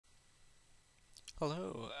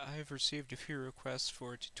Hello, I've received a few requests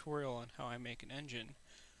for a tutorial on how I make an engine,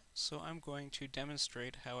 so I'm going to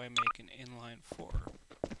demonstrate how I make an inline-4.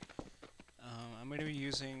 I'm going to be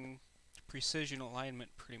using precision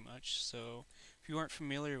alignment pretty much, so if you aren't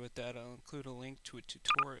familiar with that, I'll include a link to a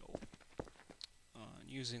tutorial on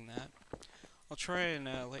using that. I'll try and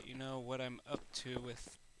let you know what I'm up to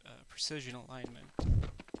with precision alignment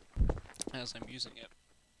as I'm using it.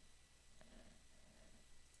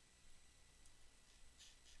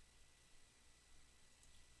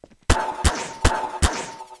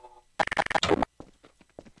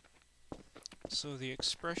 So the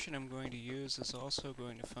expression I'm going to use is also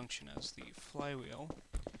going to function as the flywheel.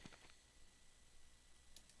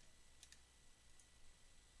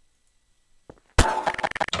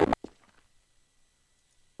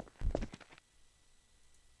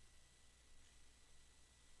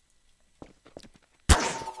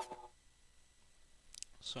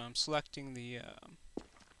 So I'm selecting the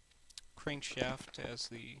crankshaft as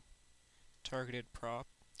the targeted prop,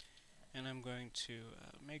 and I'm going to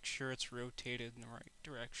make sure it's rotated in the right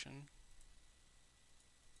direction.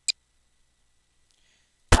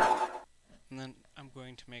 And then I'm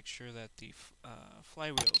going to make sure that the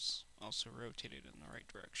flywheel's also rotated in the right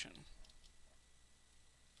direction.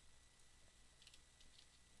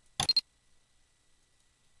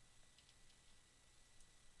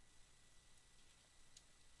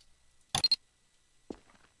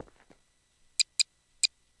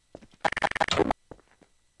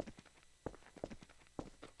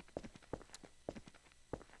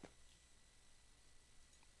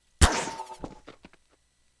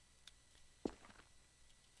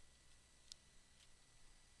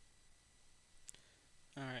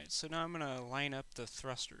 Alright, so now I'm going to line up the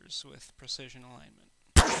thrusters with precision alignment.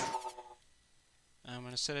 I'm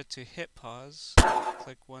going to set it to hit pause,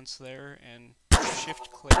 click once there, and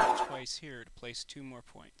shift click twice here to place 2 more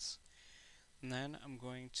points. And then I'm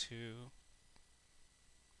going to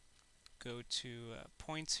go to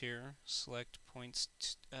points here, select points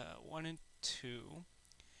 1 and 2,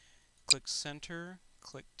 click center,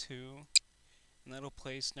 click 2, and that'll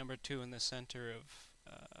place number 2 in the center of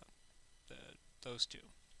those 2.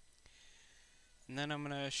 And then I'm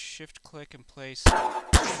going to shift click and place 2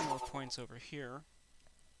 more points over here.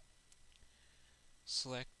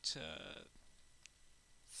 Select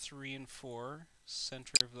 3 and 4,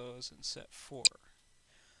 center of those, and set 4.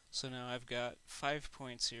 So now I've got 5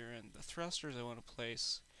 points here, and the thrusters I want to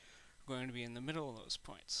place are going to be in the middle of those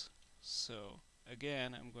points. So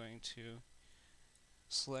again, I'm going to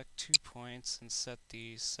select 2 points and set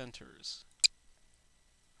the centers.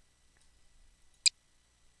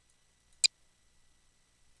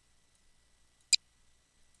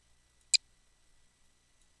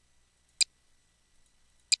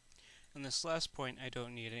 And this last point I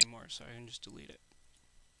don't need anymore, so I can just delete it.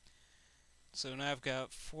 So now I've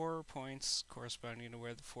got 4 points corresponding to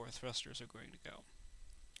where the 4 thrusters are going to go.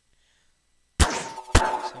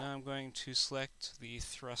 So now I'm going to select the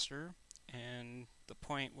thruster and the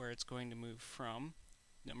point where it's going to move from,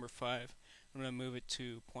 number 5, I'm going to move it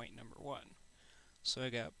to point number 1. So I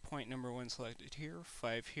got point number 1 selected here,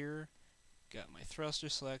 5 here, got my thruster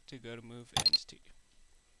selected, go to move entity.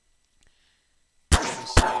 The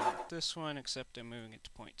same with this one, except I'm moving it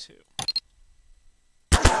to point 2.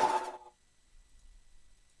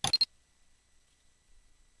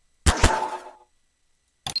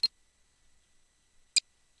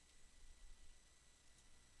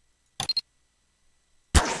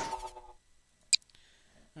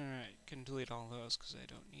 Alright, can delete all those because I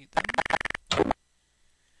don't need them.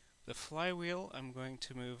 The flywheel I'm going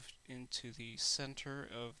to move into the center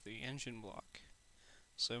of the engine block.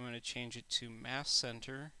 So I'm going to change it to mass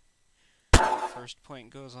center. First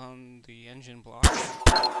point goes on the engine block.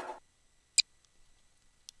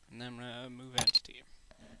 And then I'm going to move entity.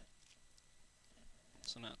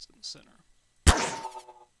 So now it's in the center.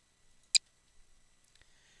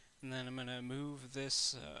 And then I'm going to move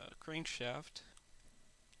this crankshaft.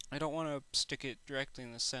 I don't want to stick it directly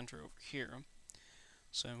in the center over here.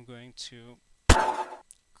 So I'm going to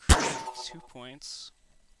create 2 points.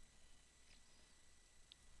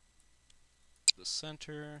 The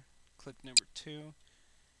center, click number 2,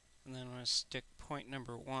 and then I'm going to stick point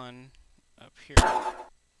number 1 up here.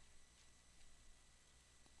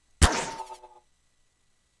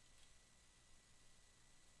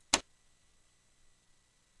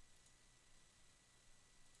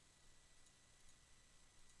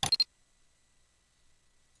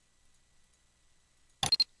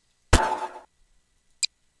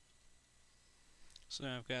 So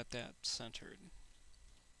now I've got that centered,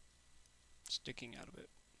 sticking out of it.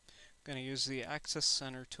 Going to use the Axis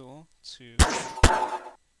Center tool to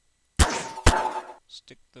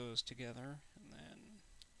stick those together, and then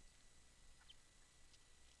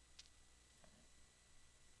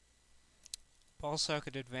ball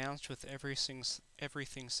socket advanced with everything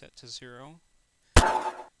set to 0.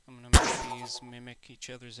 I'm going to make these mimic each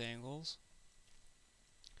other's angles.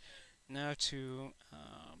 Now to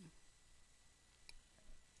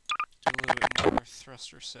do a little bit more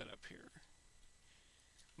thruster setup here.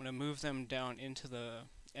 I'm going to move them down into the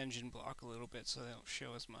engine block a little bit so they don't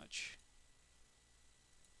show as much.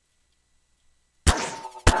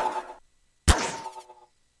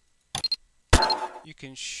 You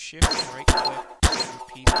can shift right click to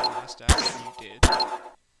repeat the last action you did.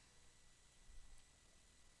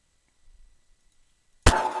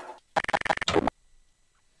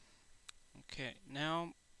 Okay,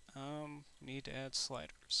 now we need to add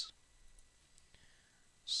sliders.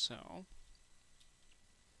 So,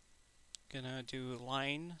 gonna do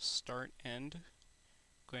line, start, end.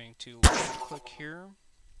 Going to left click here,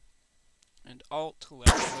 and alt to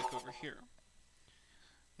left click over here.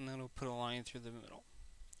 And then we'll put a line through the middle.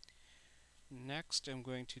 Next, I'm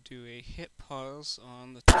going to do a hit pause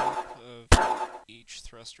on the top of each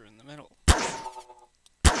thruster in the middle.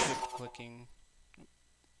 Shift clicking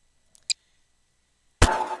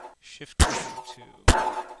to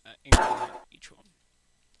increment each one.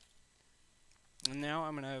 And now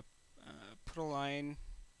I'm going to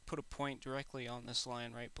put a point directly on this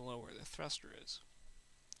line right below where the thruster is.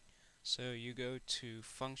 So you go to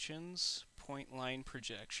Functions, Point Line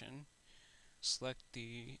Projection, select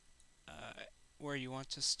the where you want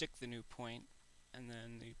to stick the new point, and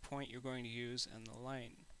then the point you're going to use and the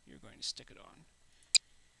line you're going to stick it on.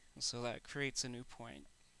 And so that creates a new point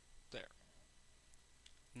there.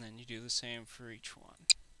 And then you do the same for each one.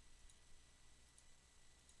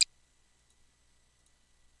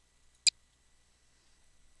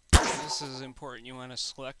 This is important. You want to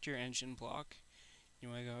select your engine block. You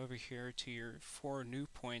want to go over here to your 4 new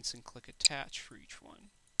points and click Attach for each one.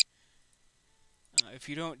 If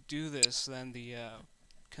you don't do this, then the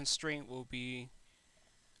constraint will be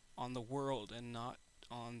on the world and not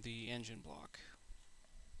on the engine block.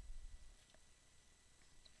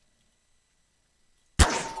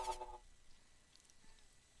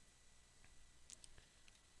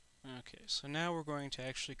 Okay, so now we're going to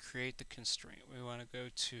actually create the constraint. We want to go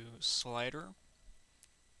to Slider,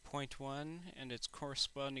 point 1, and its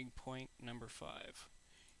corresponding point number 5.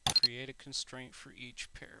 Create a constraint for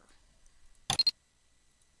each pair.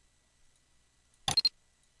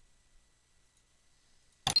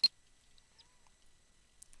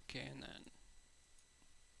 Okay, and then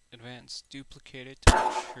advanced duplicate it to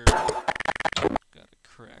make sure got it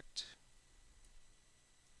correct.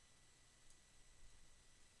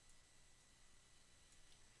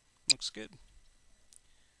 Looks good.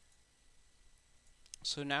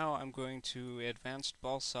 So now I'm going to advanced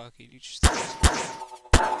ball socket each thruster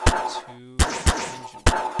to engine.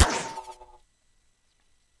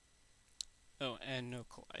 Oh, and no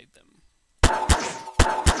collide them.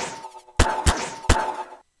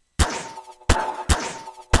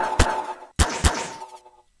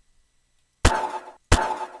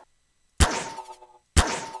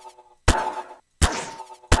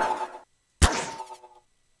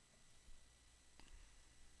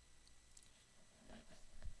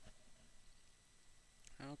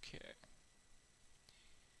 Okay.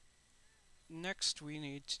 Next we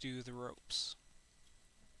need to do the ropes.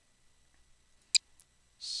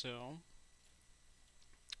 So,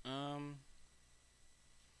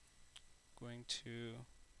 going to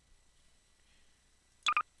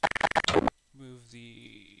move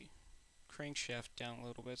the crankshaft down a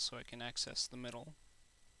little bit so I can access the middle.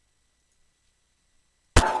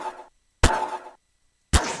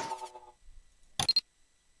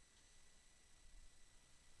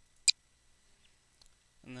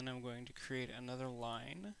 And then I'm going to create another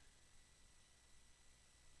line.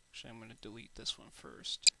 Actually, I'm going to delete this one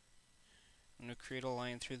first. I'm going to create a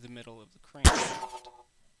line through the middle of the crankshaft.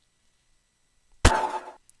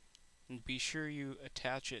 And be sure you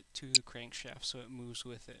attach it to the crankshaft so it moves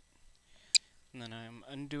with it. And then I'm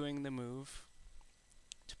undoing the move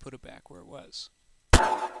to put it back where it was.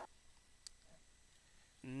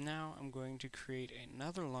 Now I'm going to create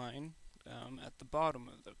another line at the bottom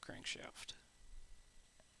of the crankshaft.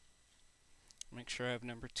 Make sure I have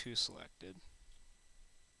number 2 selected.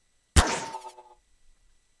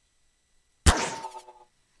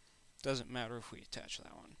 Doesn't matter if we attach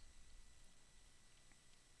that one.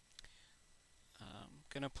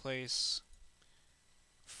 Gonna place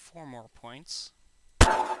 4 more points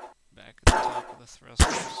back at the top of the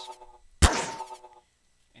thrusters.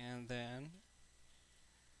 and then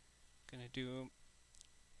gonna do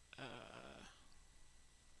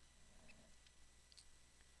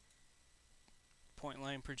point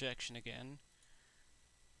line projection again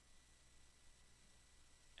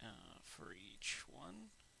for each one.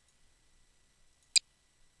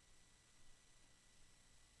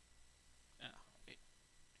 Wait.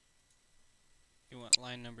 You want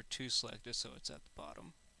line number 2 selected so it's at the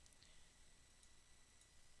bottom.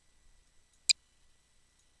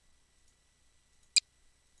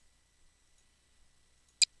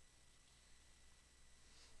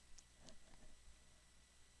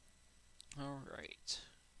 Alright,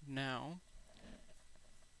 now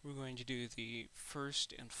we're going to do the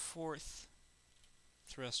first and fourth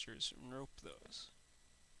thrusters and rope those.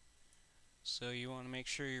 So you want to make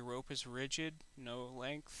sure your rope is rigid, no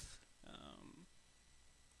length,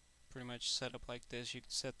 pretty much set up like this. You can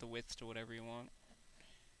set the width to whatever you want.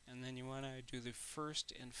 And then you want to do the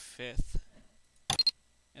first and fifth,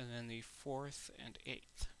 and then the fourth and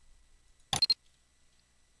eighth.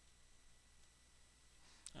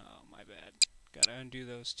 Oh, my bad. Gotta undo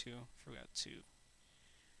those two. Forgot to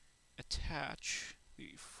attach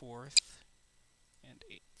the fourth and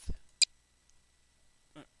eighth.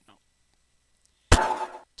 No.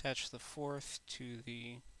 Attach the fourth to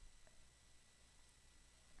the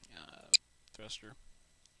thruster.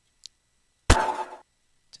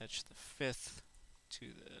 Attach the fifth to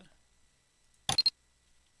the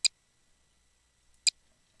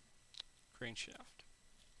crankshaft.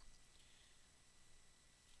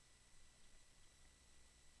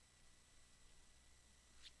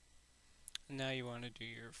 And now you want to do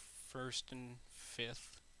your first and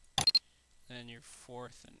fifth, then your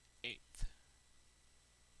fourth and eighth.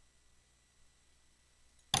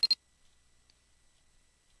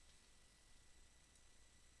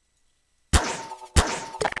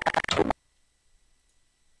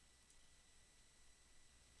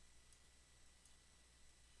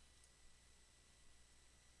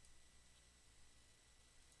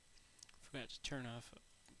 Forgot to turn off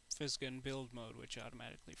physgun build mode, which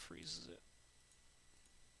automatically freezes it.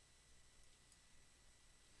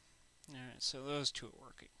 Alright, so those two are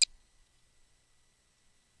working.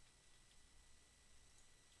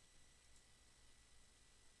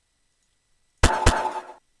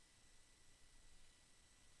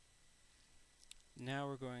 Now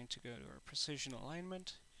we're going to go to our precision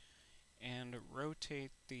alignment and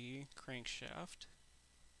rotate the crankshaft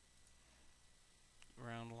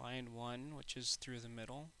around line 1, which is through the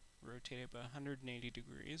middle. Rotate it by 180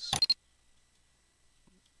 degrees.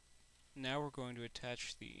 Now we're going to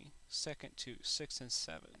attach the second two, 6 and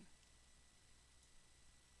 7.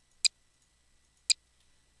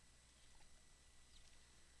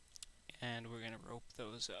 And we're going to rope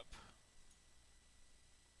those up.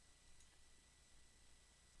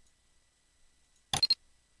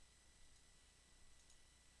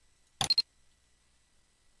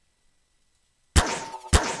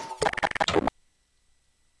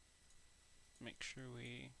 Make sure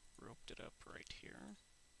we roped it up right here.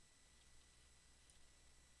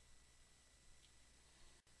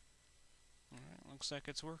 Alright, looks like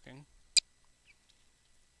it's working.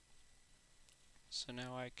 So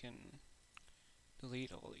now I can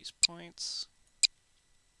delete all these points.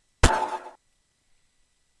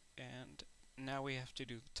 And now we have to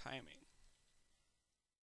do the timing.